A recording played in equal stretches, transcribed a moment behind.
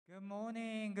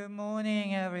Good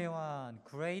morning, everyone.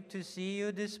 Great to see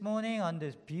you this morning on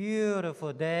this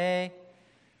beautiful day.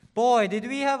 Boy, did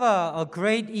we have a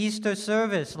great Easter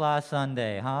service last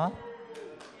Sunday, huh?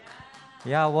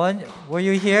 Yeah, were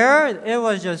you here? It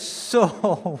was just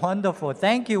so wonderful.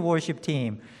 Thank you, worship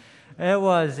team. It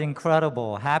was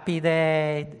incredible. Happy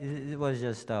day. It was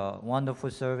just a wonderful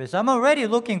service. I'm already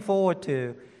looking forward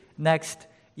to next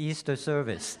Easter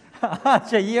service.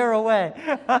 It's a year away.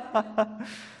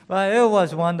 But it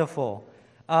was wonderful.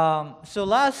 So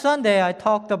last Sunday, I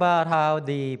talked about how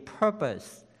the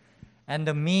purpose and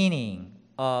the meaning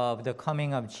of the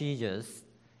coming of Jesus,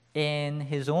 in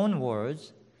his own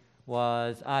words,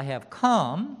 was, I have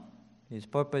come, his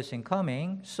purpose in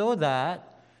coming, so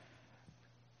that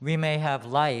we may have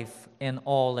life in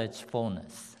all its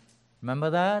fullness. Remember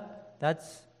that?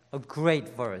 That's a great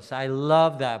verse. I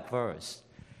love that verse.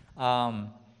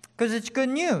 Because it's good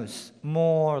news.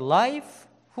 More life.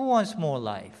 Who wants more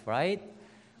life, right?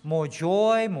 More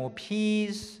joy, more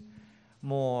peace,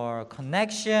 more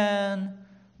connection,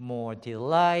 more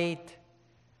delight.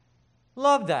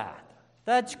 Love that.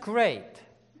 That's great.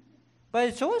 But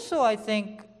it's also, I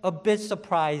think, a bit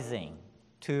surprising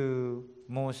to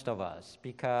most of us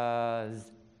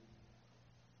because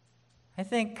I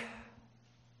think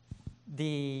the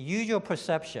usual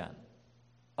perception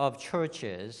of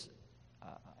churches,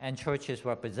 and churches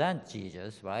represent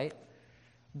Jesus, right?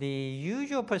 The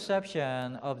usual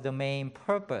perception of the main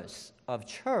purpose of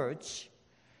church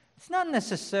is not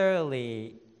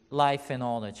necessarily life in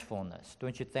all its fullness,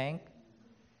 don't you think?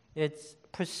 It's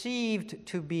perceived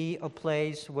to be a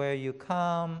place where you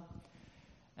come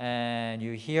and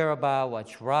you hear about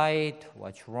what's right,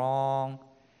 what's wrong.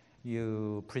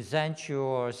 You present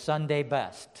your Sunday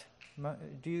best.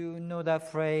 Do you know that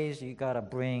phrase? You got to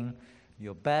bring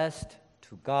your best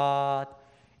to God.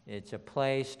 It's a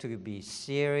place to be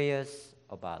serious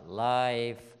about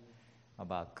life,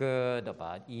 about good,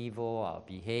 about evil, our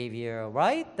behavior,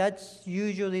 right? That's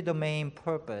usually the main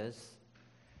purpose.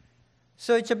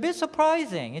 So it's a bit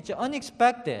surprising, it's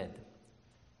unexpected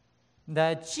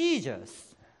that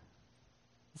Jesus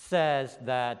says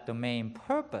that the main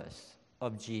purpose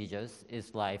of Jesus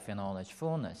is life in all its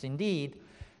fullness. Indeed,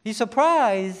 he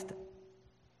surprised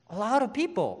a lot of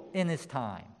people in his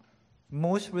time.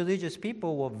 Most religious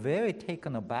people were very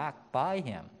taken aback by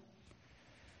him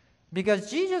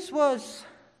because Jesus was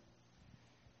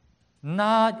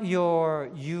not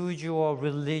your usual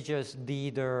religious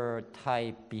leader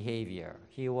type behavior.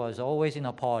 He was always in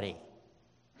a party.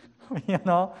 You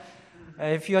know,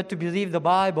 if you are to believe the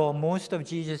Bible, most of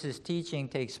Jesus' teaching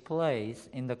takes place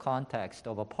in the context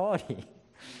of a party.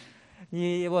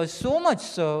 It was so much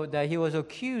so that he was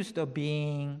accused of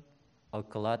being a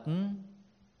glutton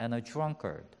and a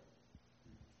drunkard.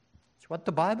 It's what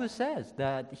the Bible says,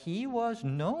 that he was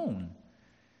known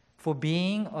for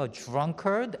being a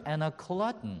drunkard and a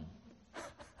glutton.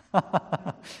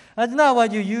 That's not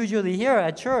what you usually hear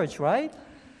at church, right?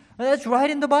 That's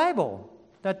right in the Bible,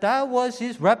 that was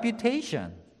his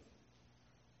reputation.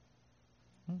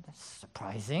 That's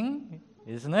surprising,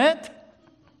 isn't it?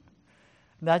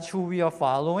 That's who we are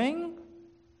following.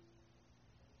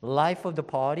 Life of the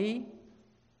party,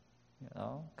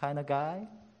 kind of guy.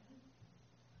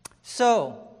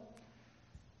 So,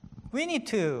 we need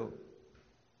to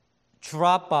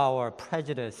drop our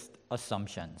prejudiced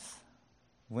assumptions.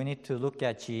 We need to look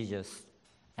at Jesus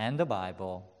and the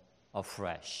Bible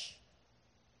afresh,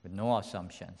 with no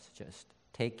assumptions, just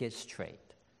take it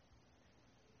straight.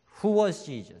 Who was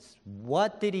Jesus?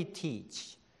 What did he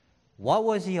teach? What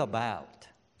was he about?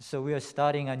 So we are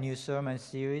starting a new sermon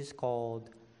series called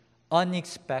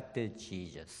UnExpected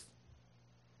Jesus.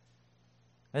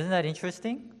 Isn't that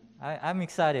interesting? I'm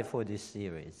excited for this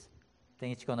series. I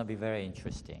think it's going to be very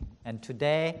interesting. And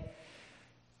today,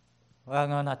 we're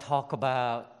going to talk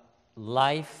about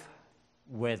life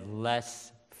with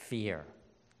less fear,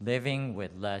 living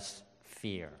with less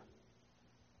fear.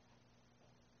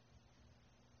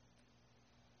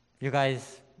 You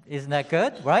guys, isn't that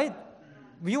good, right?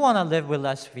 We want to live with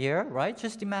less fear, right?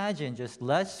 Just imagine, just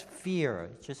less fear.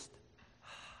 Just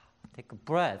take a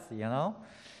breath,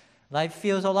 Life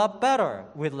feels a lot better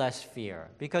with less fear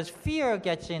because fear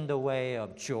gets in the way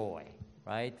of joy,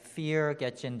 right? Fear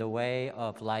gets in the way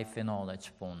of life in all its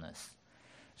fullness.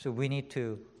 So we need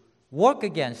to work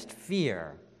against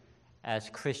fear as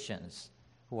Christians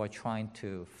who are trying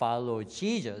to follow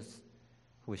Jesus,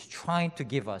 who is trying to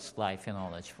give us life in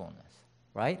all its fullness,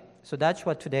 right? So that's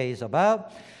what today is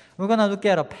about. We're going to look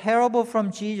at a parable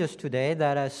from Jesus today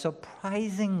that has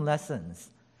surprising lessons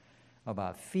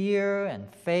about fear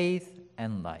and faith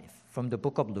and life from the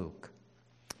book of Luke.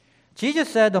 Jesus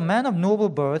said, a man of noble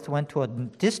birth went to a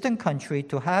distant country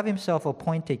to have himself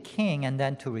appointed king and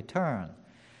then to return.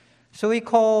 So he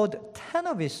called 10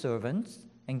 of his servants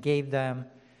and gave them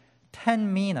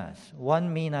 10 minas,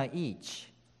 1 mina each.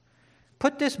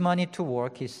 Put this money to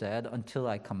work, he said, until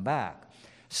I come back.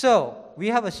 So we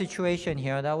have a situation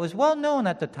here that was well known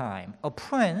at the time. A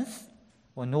prince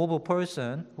or noble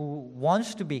person who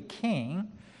wants to be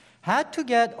king had to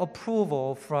get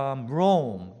approval from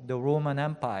Rome, the Roman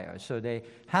Empire. So they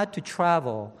had to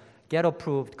travel, get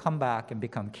approved, come back, and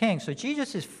become king. So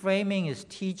Jesus is framing his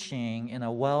teaching in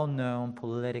a well-known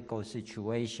political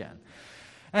situation.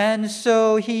 And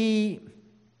so he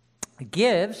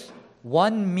gives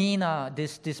 1 mina,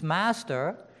 this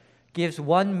master gives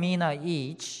 1 mina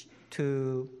each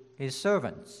to his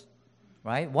servants,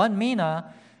 right? 1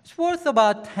 mina is worth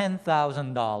about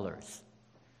 $10,000.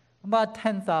 About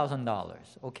 $10,000,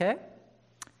 okay?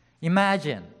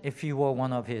 Imagine if you were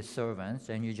one of his servants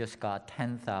and you just got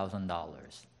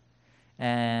 $10,000.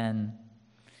 And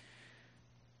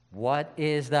what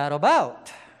is that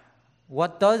about?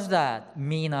 What does that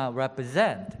mina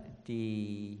represent?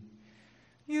 The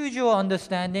usual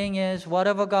understanding is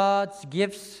whatever God's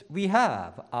gifts we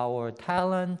have, our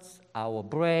talents, our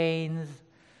brains,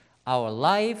 our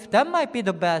life, that might be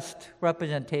the best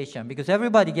representation because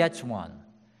everybody gets one.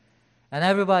 And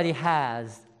everybody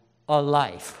has a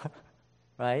life,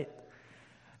 right?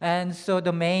 And so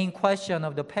the main question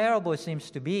of the parable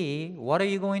seems to be, what are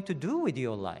you going to do with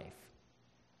your life?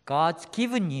 God's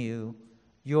given you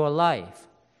your life.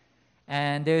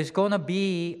 And there's going to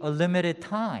be a limited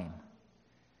time.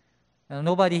 And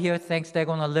nobody here thinks they're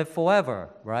going to live forever,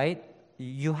 right?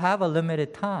 You have a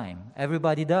limited time.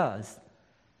 Everybody does.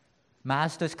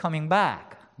 Master's coming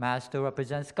back. Master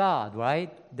represents God,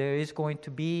 right? There is going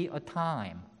to be a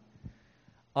time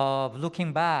of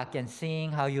looking back and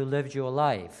seeing how you lived your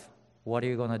life. What are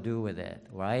you going to do with it,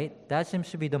 right? That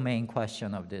seems to be the main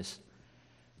question of this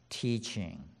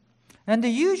teaching. And the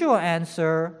usual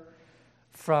answer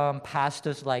from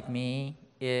pastors like me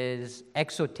is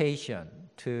exhortation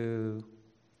to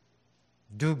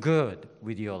do good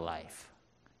with your life.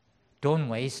 Don't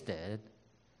waste it.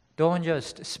 Don't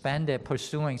just spend it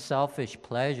pursuing selfish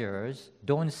pleasures.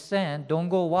 Don't sin. Don't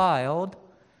go wild.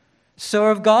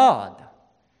 Serve God.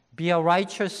 Be a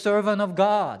righteous servant of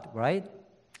God, right?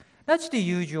 That's the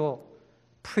usual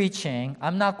preaching.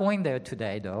 I'm not going there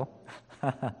today, though.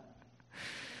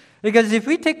 Because if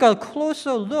we take a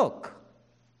closer look,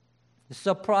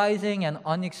 surprising and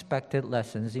unexpected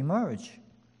lessons emerge.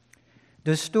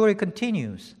 The story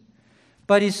continues.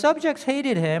 But his subjects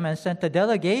hated him and sent a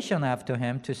delegation after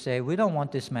him to say, we don't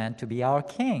want this man to be our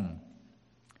king.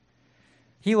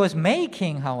 He was made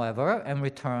king, however, and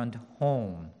returned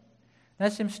home.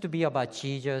 That seems to be about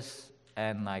Jesus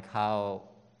and like how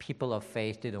people of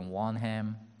faith didn't want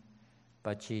him,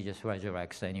 but Jesus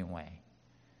resurrects anyway.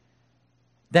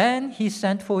 Then he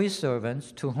sent for his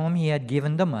servants to whom he had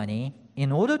given the money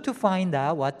in order to find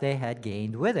out what they had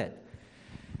gained with it.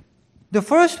 The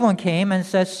first one came and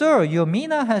said, Sir, your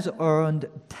mina has earned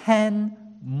 10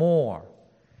 more.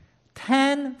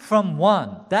 10 from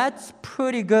 1. That's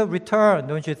pretty good return,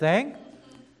 don't you think?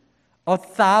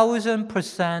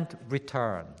 1,000%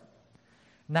 return.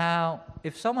 Now,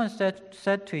 if someone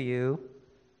said to you,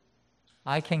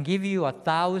 I can give you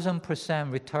 1,000%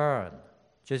 return,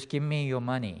 just give me your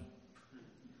money,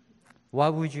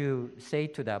 what would you say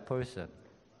to that person?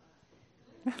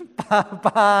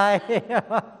 Bye.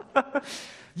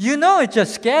 You know it's a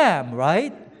scam,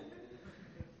 right?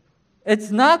 It's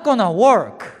not going to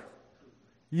work.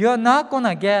 You're not going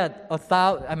to get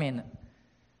 1,000.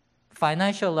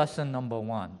 Financial lesson number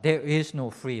 1, there is no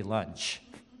free lunch.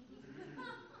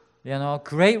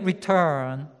 Great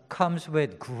return comes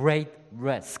with great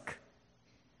risk.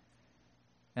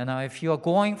 If you're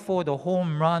going for the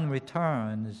home run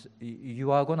returns,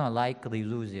 you are going to likely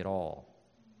lose it all.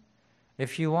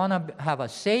 If you want to have a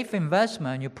safe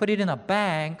investment, you put it in a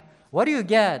bank. What do you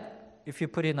get if you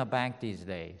put it in a bank these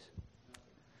days?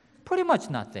 Pretty much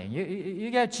nothing.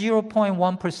 You get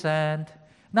 0.1%,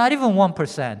 not even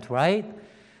 1%, right?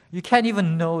 You can't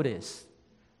even notice.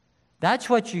 That's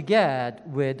what you get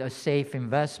with a safe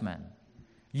investment.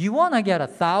 You want to get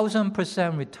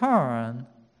 1,000% return,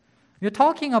 you're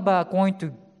talking about going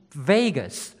to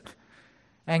Vegas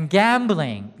and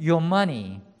gambling your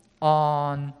money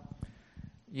on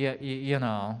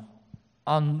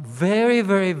on very,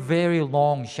 very, very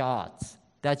long shots.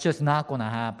 That's just not going to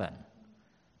happen,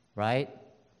 right?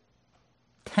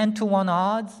 10 to 1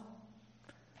 odds,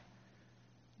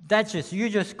 you're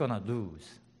just going to lose.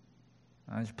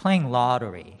 It's playing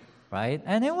lottery. right?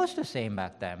 And it was the same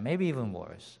back then, maybe even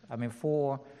worse. I mean,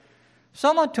 for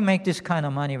someone to make this kind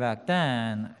of money back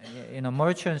then,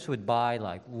 merchants would buy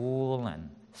like wool and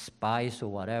spice or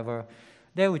whatever.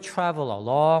 They would travel a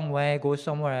long way, go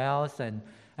somewhere else, and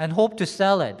hope to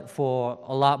sell it for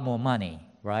a lot more money,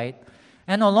 right?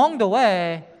 And along the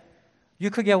way, you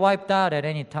could get wiped out at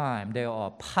any time. There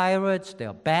are pirates, there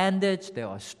are bandits, there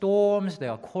are storms,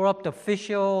 there are corrupt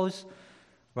officials,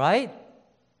 right?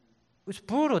 It was a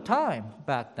brutal time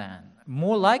back then.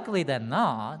 More likely than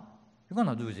not, you're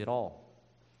going to lose it all.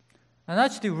 And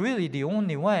that's really the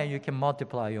only way you can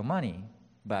multiply your money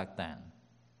back then.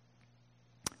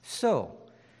 So,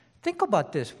 think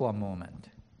about this for a moment.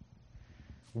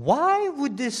 Why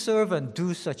would this servant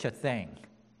do such a thing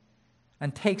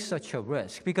and take such a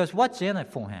risk? Because what's in it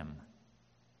for him?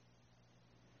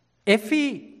 If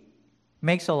he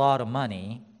makes a lot of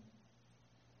money,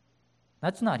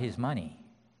 that's not his money.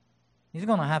 He's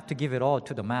going to have to give it all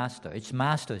to the master. It's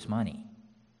master's money.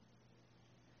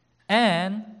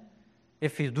 And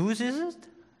if he loses it,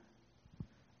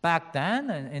 back then,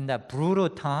 in that brutal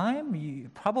time, you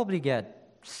probably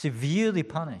get severely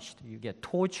punished. You get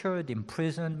tortured,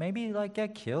 imprisoned, maybe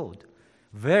get killed.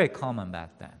 Very common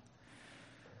back then.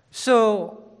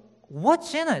 So,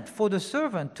 what's in it for the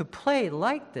servant to play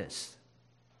like this?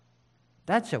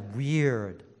 That's a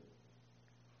weird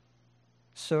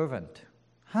servant.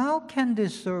 How can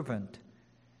this servant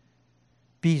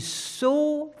be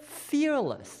so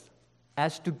fearless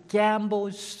as to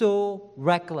gamble so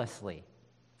recklessly?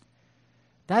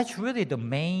 That's really the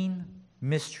main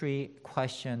mystery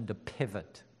question, the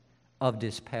pivot of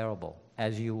this parable,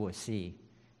 as you will see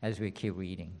as we keep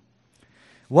reading.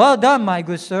 "Well done, my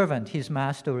good servant," his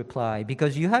master replied,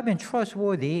 "because you have been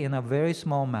trustworthy in a very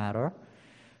small matter.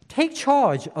 Take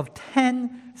charge of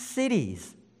 10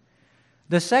 cities.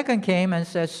 The second came and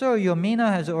said, "Sir, your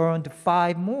mina has earned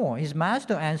 5 more." His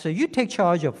master answered, "You take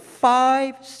charge of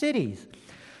 5 cities.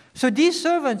 So these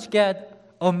servants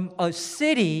get a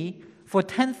city for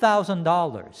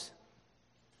 $10,000.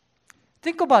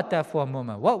 Think about that for a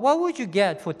moment. What would you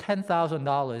get for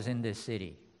 $10,000 in this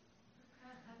city?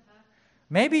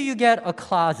 Maybe you get a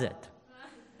closet.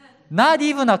 Not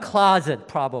even a closet,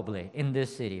 probably, in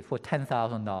this city for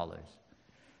 $10,000.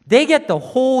 They get the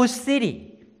whole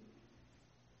city.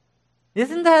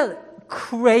 Isn't that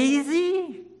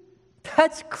crazy?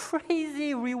 That's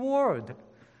crazy reward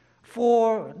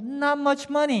for not much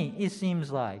money, it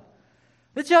seems like.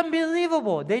 It's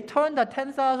unbelievable. They turned that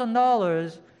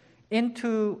 $10,000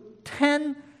 into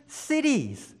 10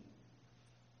 cities.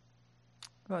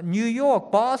 New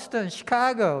York, Boston,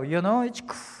 Chicago, it's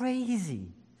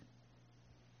crazy.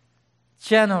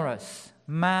 Generous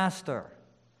master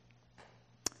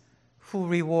who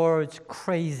rewards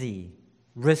crazy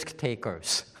risk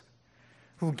takers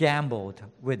who gambled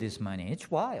with his money. It's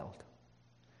wild.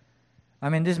 I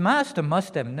mean, this master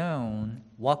must have known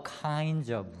what kinds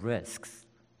of risks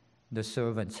the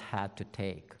servants had to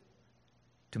take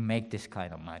to make this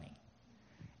kind of money.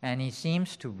 And he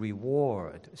seems to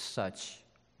reward such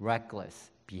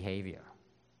reckless behavior,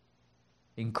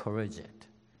 encourage it,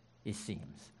 it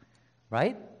seems.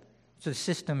 Right? So the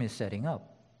system is setting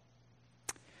up.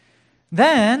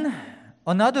 Then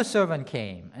another servant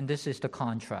came, and this is the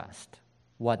contrast,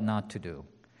 what not to do,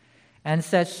 and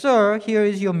said, "Sir, here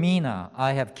is your mina.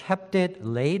 I have kept it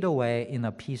laid away in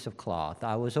a piece of cloth.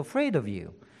 I was afraid of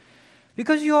you,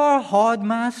 because you are a hard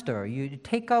master. You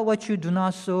take out what you do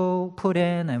not sow, put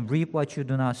in, and reap what you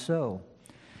do not sow."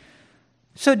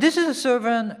 So this is a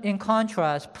servant, in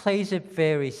contrast, plays it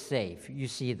very safe. You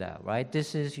see that, right?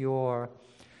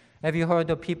 Have you heard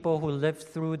of people who lived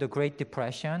through the Great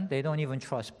Depression? They don't even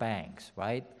trust banks,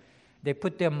 right? They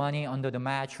put their money under the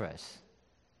mattress.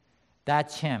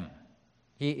 That's him.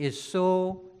 He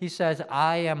says,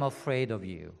 "I am afraid of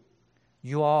you.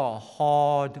 You are a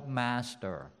hard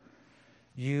master.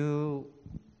 You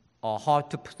are hard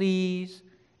to please,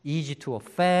 easy to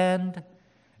offend.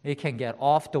 It can get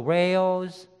off the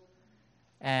rails,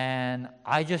 and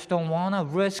I just don't want to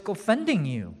risk offending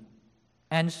you.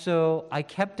 And so I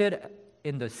kept it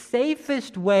in the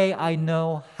safest way I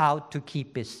know how to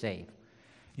keep it safe.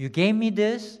 You gave me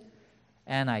this,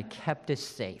 and I kept it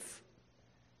safe.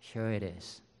 Here it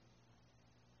is."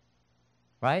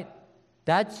 Right?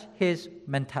 That's his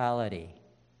mentality.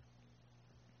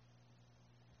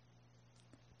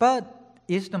 But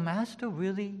is the master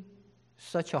really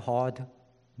such a hard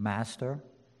master?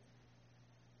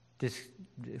 This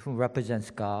who represents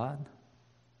God?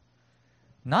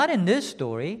 Not in this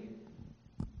story,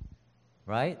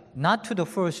 right? Not to the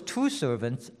first 2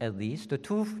 servants, at least.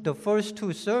 The first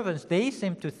 2 servants, they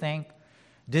seem to think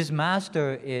This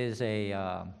master is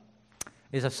a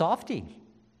softie,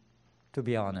 to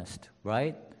be honest,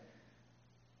 right?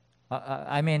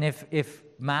 I mean, if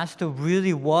master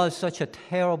really was such a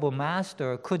terrible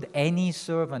master, could any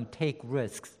servant take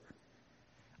risks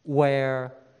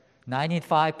where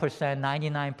 95%,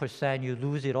 99% you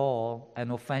lose it all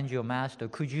and offend your master?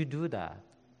 Could you do that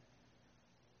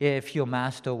if your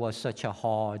master was such a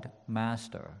hard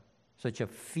master, such a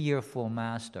fearful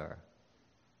master?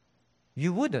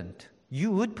 You wouldn't.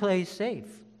 You would play safe.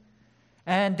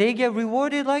 And they get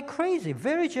rewarded like crazy.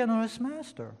 Very generous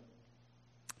master.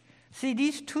 See,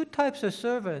 these two types of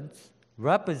servants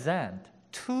represent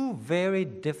two very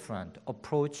different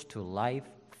approaches to life,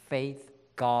 faith,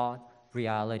 God,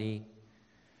 reality.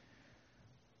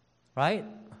 Right?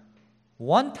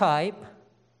 One type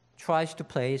tries to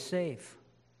play safe.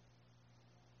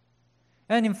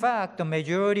 And in fact, the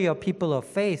majority of people of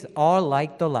faith are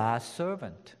like the last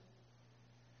servant,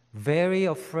 very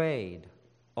afraid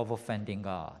of offending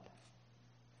God.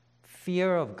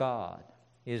 Fear of God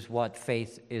is what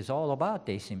faith is all about,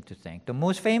 they seem to think. The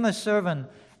most famous sermon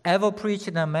ever preached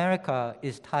in America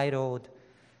is titled,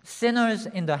 Sinners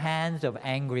in the Hands of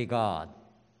Angry God.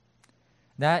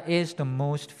 That is the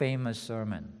most famous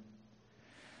sermon.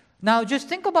 Now, just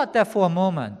think about that for a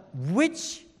moment.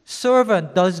 Which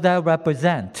servant does that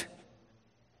represent?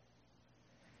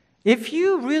 If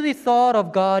you really thought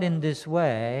of God in this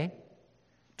way,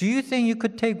 do you think you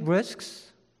could take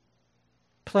risks,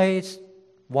 play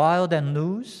wild and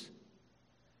loose?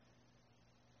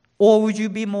 Or would you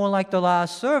be more like the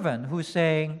last servant who's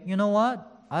saying, you know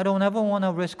what? I don't ever want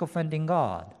to risk offending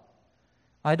God.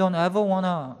 I don't ever want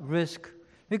to risk,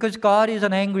 because God is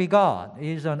an angry God.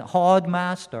 He's a hard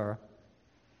master.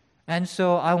 And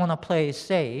so I want to play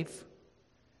safe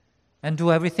and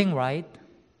do everything right.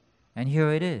 And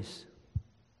here it is.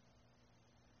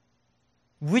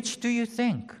 Which do you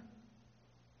think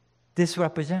this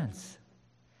represents?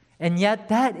 And yet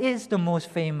that is the most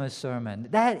famous sermon.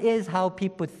 That is how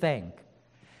people think.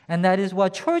 And that is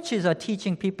what churches are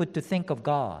teaching people to think of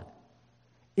God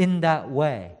in that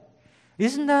way.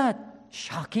 Isn't that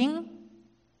shocking?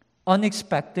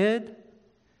 Unexpected?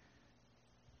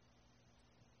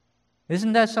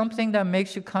 Isn't that something that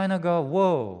makes you kind of go,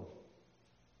 whoa,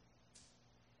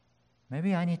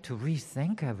 maybe I need to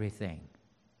rethink everything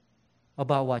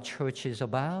about what church is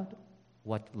about,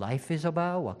 what life is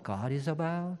about, what God is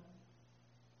about?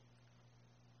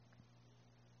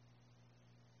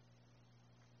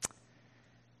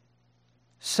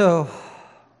 So,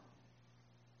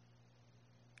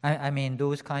 I mean,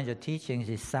 those kinds of teachings,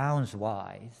 it sounds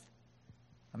wise.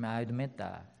 I mean, I admit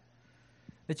that.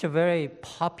 It's a very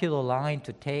popular line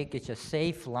to take. It's a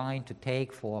safe line to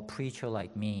take for a preacher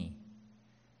like me.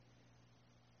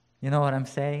 You know what I'm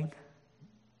saying?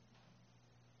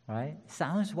 Right?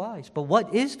 Sounds wise. But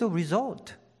what is the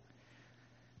result?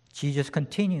 Jesus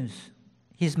continues.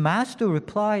 His master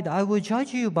replied, I will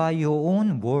judge you by your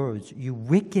own words, you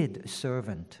wicked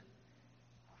servant.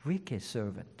 Wicked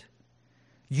servant.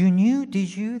 You knew,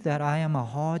 did you, that I am a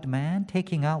hard man,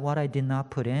 taking out what I did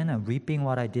not put in and reaping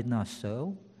what I did not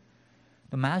sow?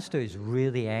 The master is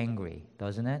really angry,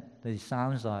 doesn't it? It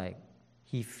sounds like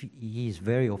he's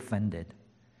very offended.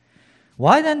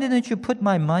 Why then didn't you put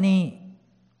my money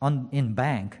in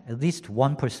bank, at least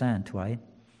 1%, right?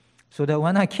 So that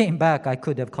when I came back, I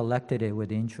could have collected it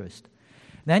with interest.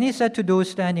 Then he said to those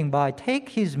standing by, take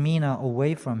his mina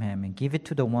away from him and give it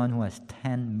to the one who has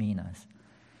 10 minas.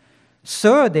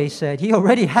 Sir, they said, he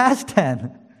already has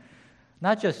 10.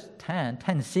 Not just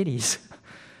 10 cities.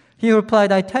 He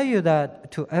replied, I tell you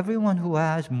that to everyone who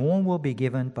has, more will be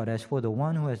given, but as for the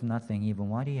one who has nothing, even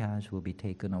what he has will be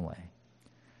taken away.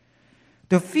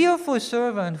 The fearful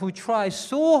servant who tries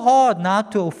so hard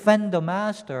not to offend the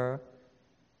master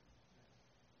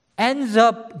ends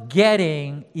up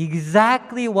getting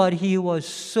exactly what he was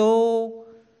so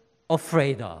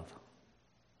afraid of.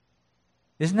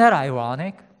 Isn't that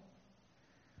ironic?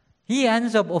 He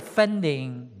ends up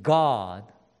offending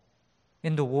God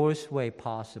in the worst way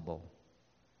possible.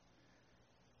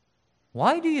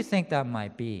 Why do you think that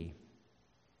might be?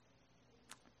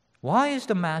 Why is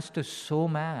the master so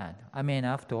mad? I mean,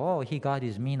 after all, he got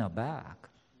his mina back.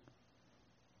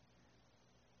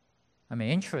 I mean,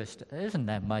 interest, there isn't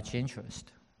that much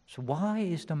interest. So why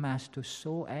is the master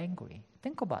so angry?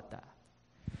 Think about that.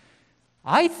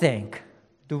 I think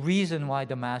the reason why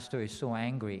the master is so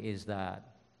angry is that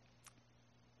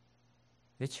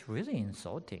it's really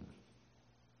insulting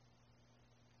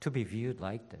to be viewed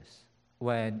like this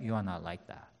when you are not like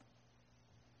that.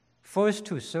 First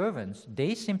two servants,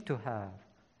 they seem to have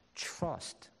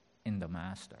trust in the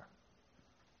master.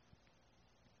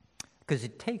 because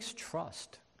it takes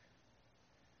trust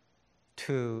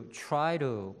to try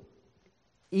to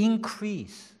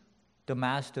increase the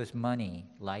master's money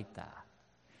like that.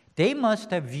 They must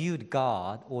have viewed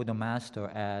God or the master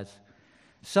as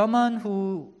someone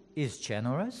who is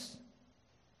generous,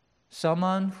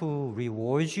 someone who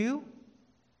rewards you,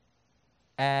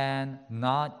 and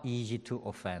not easy to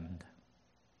offend.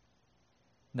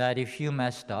 That if you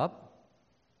messed up,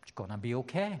 it's gonna be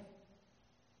okay.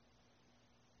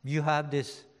 You have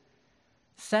this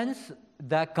sense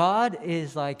that God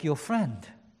is like your friend.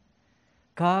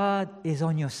 God is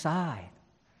on your side.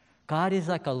 God is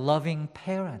like a loving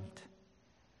parent.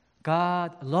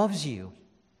 God loves you.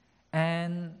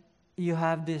 And you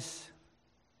have this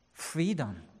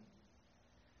freedom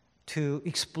to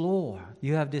explore.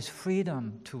 You have this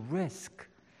freedom to risk.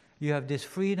 You have this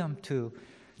freedom to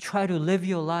try to live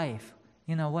your life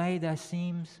in a way that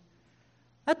seems,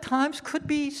 at times, could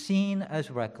be seen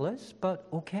as reckless, but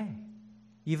okay.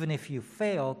 Even if you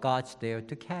fail, God's there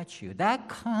to catch you. That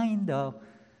kind of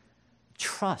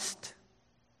trust,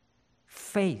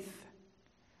 faith.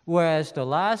 Whereas the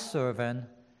last servant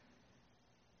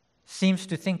seems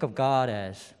to think of God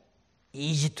as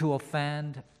easy to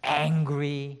offend,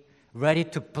 angry, ready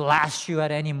to blast you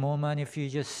at any moment if you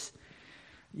just,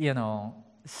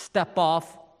 step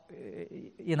off,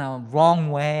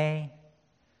 wrong way.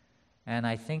 And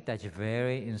I think that's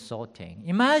very insulting.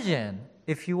 Imagine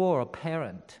if you were a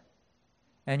parent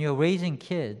and you're raising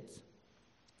kids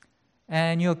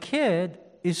and your kid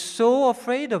is so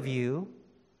afraid of you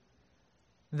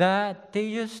that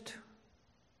they just,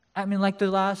 like the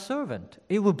last servant,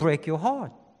 it will break your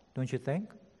heart, don't you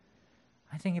think?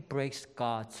 I think it breaks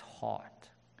God's heart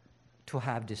to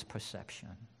have this perception.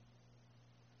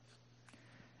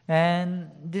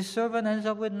 And this servant ends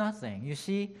up with nothing. You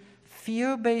see,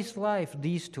 fear-based life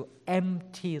leads to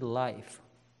empty life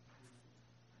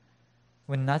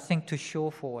with nothing to show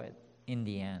for it in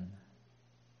the end.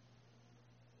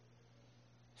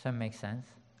 Does that make sense?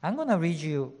 I'm going to read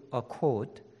you a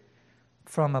quote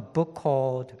from a book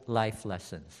called Life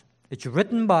Lessons. It's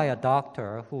written by a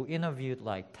doctor who interviewed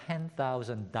like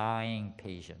 10,000 dying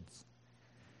patients.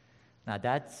 Now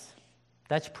that's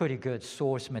pretty good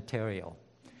source material.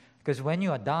 Because when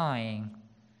you are dying,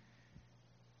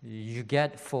 you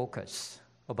get focus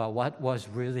about what was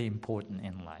really important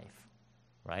in life,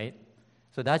 right?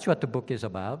 So that's what the book is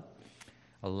about.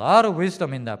 A lot of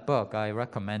wisdom in that book. I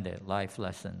recommend it, Life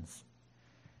Lessons.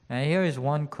 And here is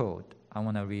one quote I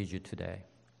want to read you today.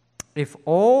 If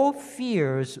all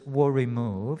fears were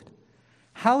removed,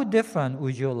 how different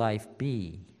would your life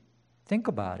be? Think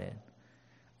about it.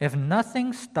 If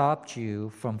nothing stopped you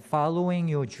from following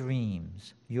your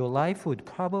dreams, your life would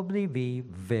probably be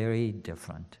very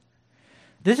different.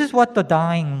 This is what the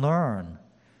dying learn.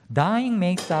 Dying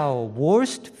makes our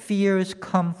worst fears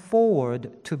come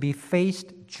forward to be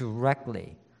faced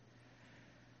directly.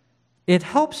 It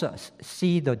helps us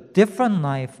see the different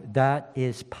life that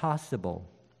is possible.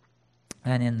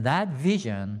 And in that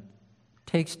vision,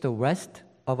 takes the rest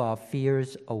of our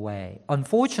fears away.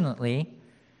 Unfortunately,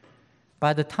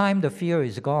 by the time the fear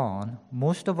is gone,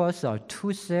 most of us are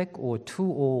too sick or too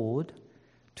old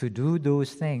to do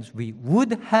those things we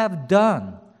would have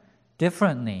done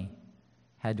differently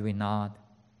had we not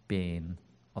been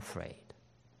afraid.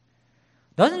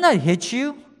 Doesn't that hit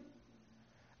you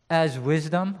as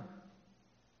wisdom?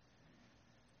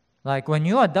 Like when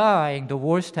you are dying, the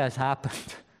worst has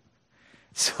happened.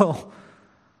 So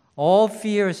all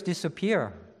fears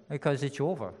disappear because it's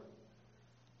over.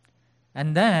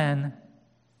 And then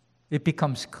it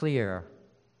becomes clear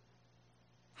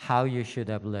how you should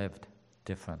have lived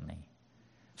differently.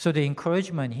 So the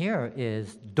encouragement here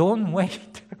is don't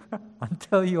wait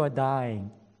until you are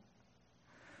dying.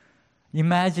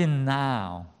 Imagine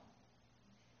now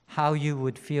how you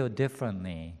would feel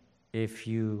differently if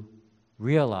you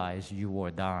realize you were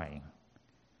dying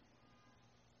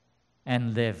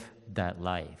and live that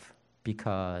life,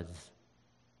 because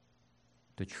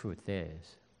the truth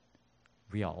is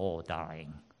we are all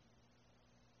dying.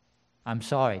 I'm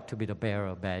sorry to be the bearer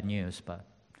of bad news, but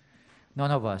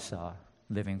none of us are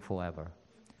living forever.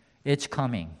 It's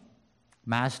coming.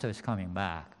 Master is coming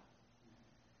back.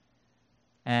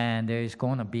 And there is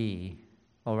going to be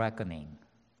a reckoning.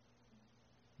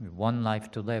 We have one life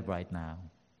to live right now.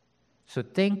 So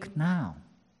think now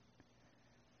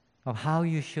of how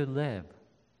you should live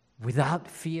without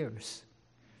fears.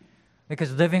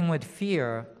 Because living with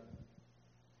fear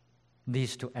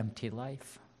leads to empty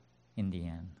life in the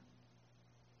end.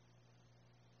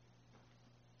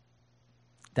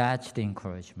 That's the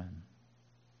encouragement. .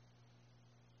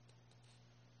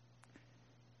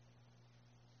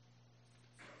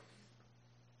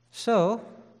 So,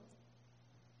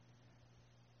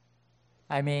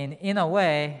 I mean, in a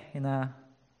way, in a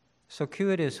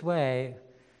circuitous way,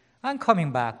 I'm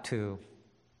coming back to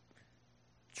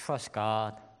trust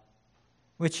God,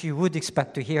 which you would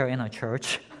expect to hear in a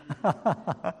church.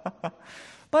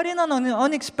 But in an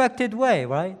unexpected way,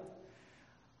 right?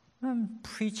 I'm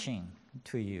preaching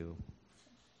to you.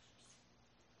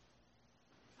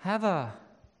 Have a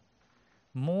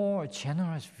more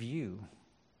generous view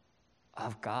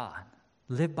of God.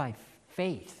 Live by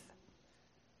faith.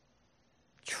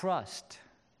 Trust.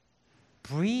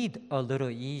 Breathe a little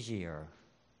easier.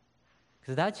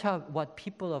 Because that's what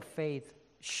people of faith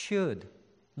should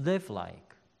live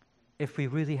like if we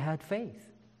really had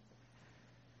faith.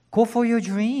 Go for your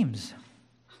dreams.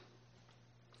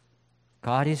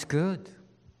 God is good.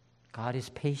 God is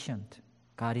patient.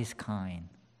 God is kind.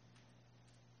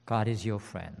 God is your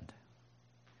friend.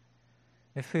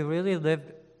 If we really live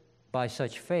by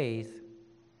such faith,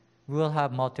 we will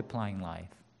have multiplying life.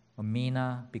 A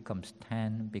mina becomes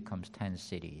 10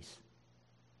 cities.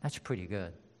 That's pretty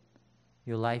good.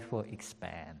 Your life will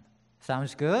expand.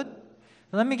 Sounds good?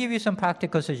 Let me give you some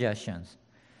practical suggestions.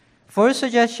 First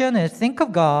suggestion is think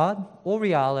of God or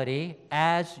reality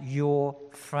as your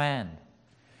friend.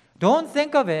 Don't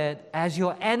think of it as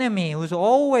your enemy who's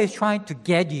always trying to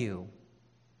get you.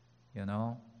 You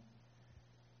know?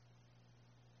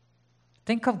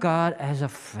 Think of God as a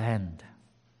friend.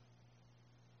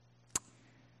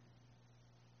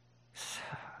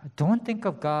 Don't think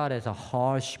of God as a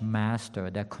harsh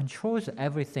master that controls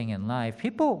everything in life.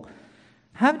 People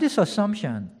have this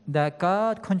assumption that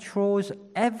God controls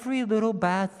every little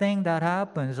bad thing that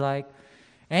happens. Like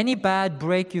any bad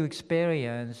break you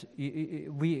experience,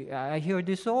 I hear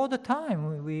this all the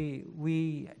time.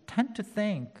 We tend to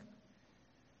think,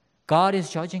 God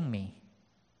is judging me.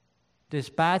 This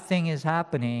bad thing is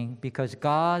happening because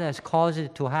God has caused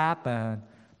it to happen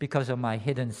because of my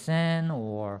hidden sin,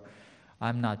 or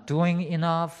I'm not doing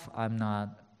enough, I'm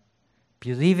not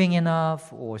believing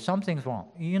enough, or something's wrong.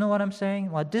 You know what I'm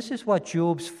saying? Well, this is what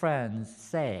Job's friends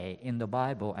say in the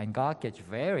Bible, and God gets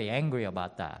very angry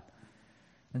about that.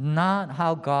 Not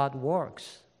how God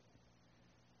works.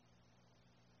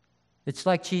 It's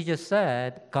like Jesus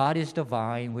said, God is the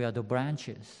vine, we are the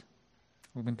branches.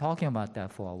 We've been talking about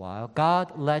that for a while.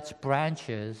 God lets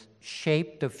branches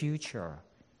shape the future.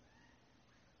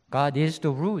 God is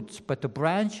the roots, but the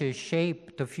branches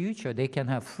shape the future. They can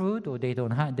have fruit or they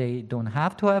don't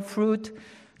have to have fruit.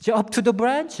 It's up to the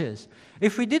branches.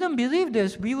 If we didn't believe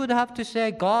this, we would have to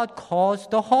say God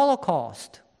caused the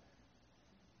Holocaust.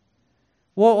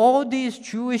 Well, all these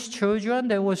Jewish children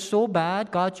that were so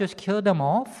bad, God just killed them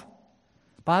off?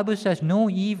 Bible says no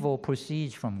evil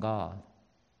proceeds from God.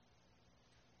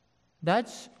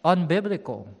 That's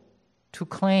unbiblical to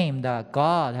claim that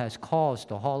God has caused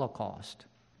the Holocaust.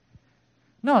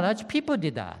 No, that's people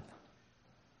did that.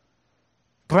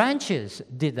 Branches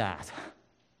did that.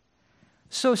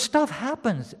 So stuff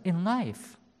happens in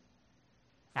life.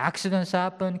 Accidents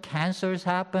happen, cancers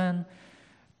happen,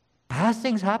 bad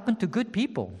things happen to good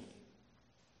people.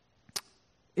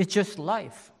 It's just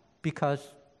life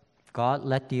because God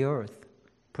let the earth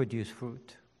produce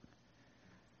fruit.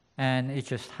 And it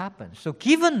just happens. So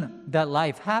given that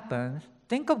life happens,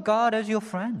 think of God as your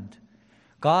friend.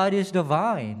 God is the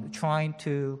vine, trying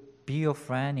to be your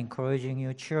friend, encouraging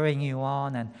you, cheering you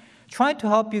on, and trying to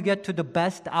help you get to the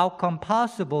best outcome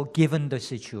possible given the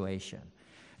situation.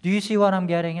 Do you see what I'm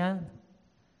getting at?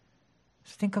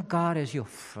 So think of God as your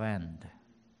friend.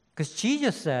 Because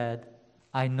Jesus said,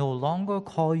 I no longer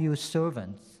call you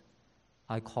servants,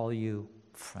 I call you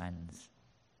friends.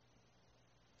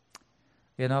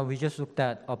 You know, we just looked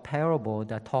at a parable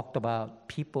that talked about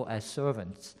people as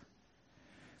servants.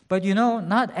 But you know,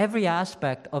 not every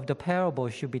aspect of the parable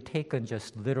should be taken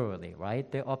just literally, right?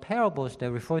 There are parables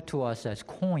that refer to us as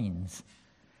coins.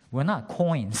 We're not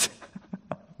coins,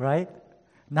 right?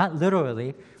 Not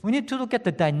literally. We need to look at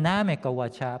the dynamic of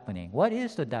what's happening. What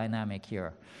is the dynamic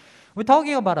here? We're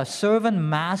talking about a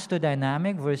servant-master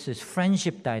dynamic versus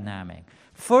friendship dynamic.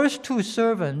 First two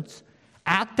servants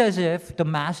act as if the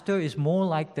master is more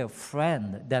like their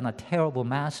friend than a terrible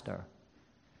master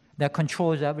that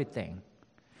controls everything.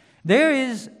 There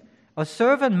is a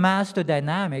servant-master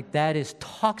dynamic that is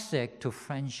toxic to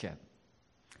friendship.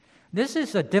 This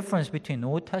is the difference between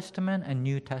Old Testament and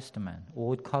New Testament,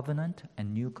 Old Covenant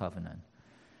and New Covenant.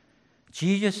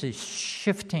 Jesus is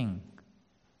shifting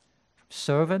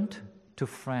servant to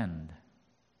friend,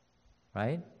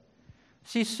 right?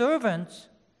 See, servants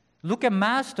look at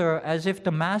master as if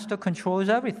the master controls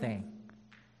everything.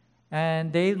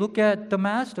 And they look at the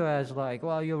master as like,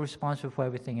 well, you're responsible for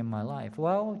everything in my life.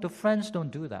 Well, the friends don't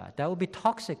do that. That would be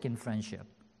toxic in friendship,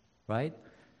 right?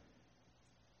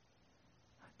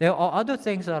 There are other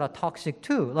things that are toxic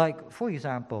too. Like, for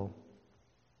example,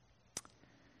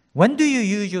 when do you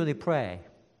usually pray?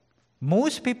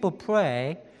 Most people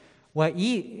pray well,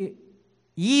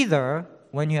 either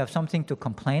when you have something to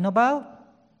complain about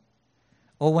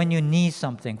or when you need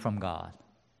something from God.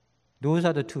 Those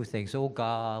are the two things. Oh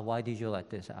God, why did you let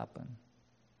this happen?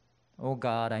 Oh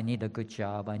God, I need a good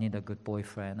job. I need a good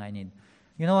boyfriend.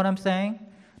 You know what I'm saying?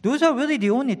 Those are really the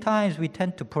only times we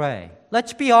tend to pray.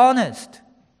 Let's be honest.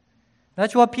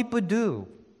 That's what people do.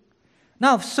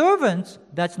 Now, servants,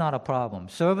 that's not a problem.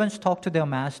 Servants talk to their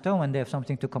master when they have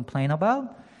something to complain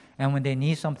about. And when they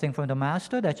need something from the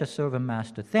master, that's a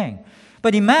servant-master thing.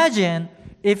 But imagine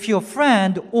if your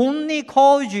friend only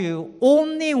calls you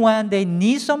only when they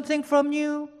need something from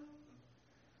you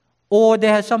or they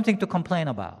have something to complain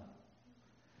about.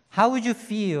 How would you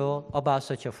feel about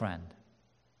such a friend?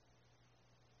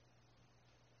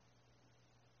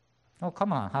 Oh,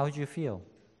 come on. How would you feel?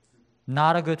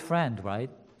 Not a good friend,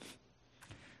 right?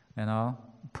 You know,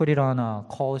 put it on a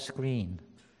call screen.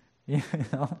 You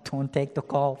know, don't take the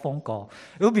phone call.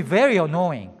 It will be very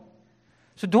annoying.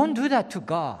 So don't do that to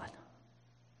God.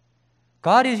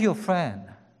 God is your friend.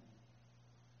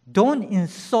 Don't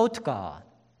insult God.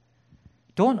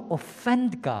 Don't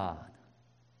offend God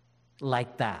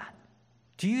like that.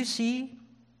 Do you see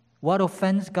what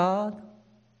offends God?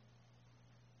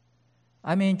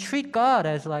 I mean, treat God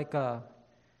as like a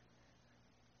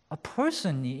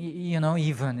person,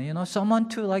 someone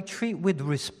to like treat with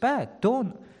respect.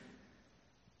 Don't,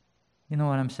 you know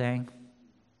what I'm saying?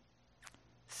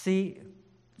 See,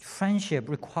 friendship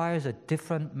requires a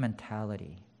different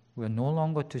mentality. We're no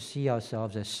longer to see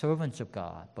ourselves as servants of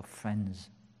God, but friends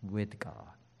with God.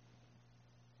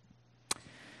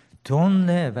 Don't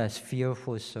live as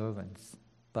fearful servants,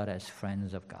 but as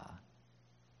friends of God.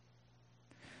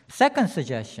 Second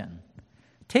suggestion,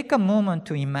 take a moment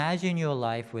to imagine your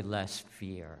life with less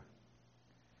fear.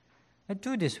 And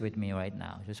do this with me right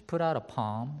now. Just put out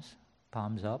palms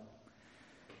up,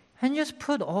 and just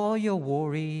put all your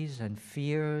worries and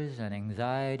fears and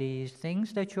anxieties,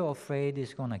 things that you're afraid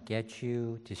is going to get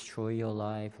you, destroy your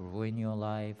life, ruin your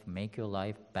life, make your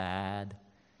life bad.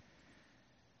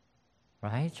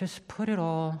 Right? Just put it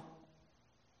all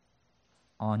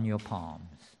on your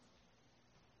palms.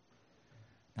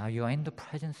 Now you're in the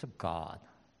presence of God.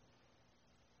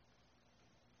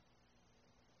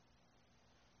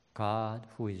 God,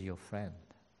 who is your friend.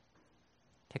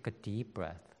 Take a deep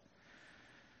breath.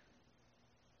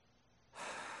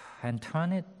 And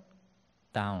turn it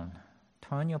down.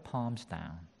 Turn your palms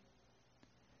down.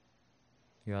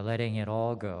 You are letting it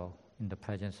all go in the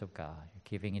presence of God. You're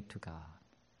giving it to God.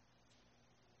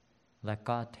 Let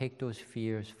God take those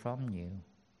fears from you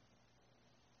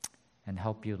and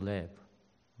help you live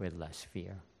with less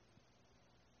fear.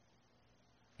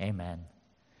 Amen.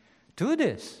 Do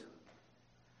this.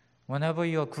 Whenever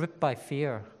you're gripped by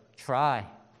fear, try.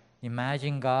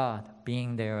 Imagine God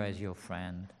being there as your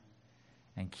friend.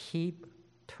 And keep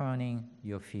turning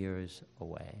your fears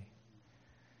away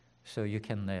so you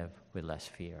can live with less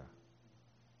fear.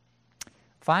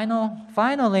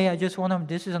 Finally, I just want to,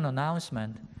 this is an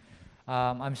announcement.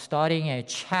 I'm starting a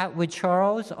chat with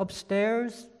Charles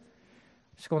upstairs.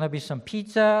 There's going to be some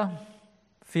pizza.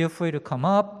 Feel free to come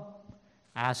up,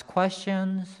 ask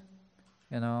questions.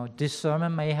 You know, this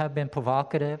sermon may have been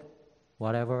provocative,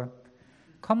 whatever.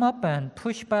 Come up and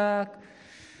push back.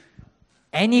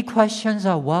 Any questions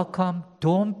are welcome.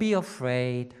 Don't be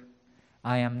afraid.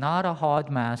 I am not a hard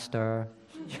master.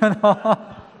 You know,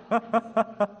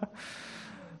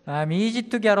 I'm easy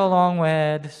to get along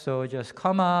with. So just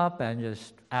come up and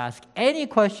just ask any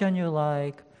question you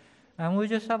like, and we'll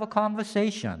just have a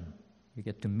conversation. You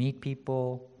get to meet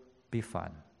people, be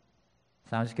fun.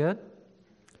 Sounds good?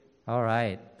 All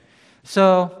right.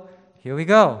 So here we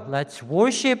go. Let's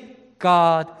worship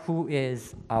God, who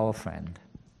is our friend.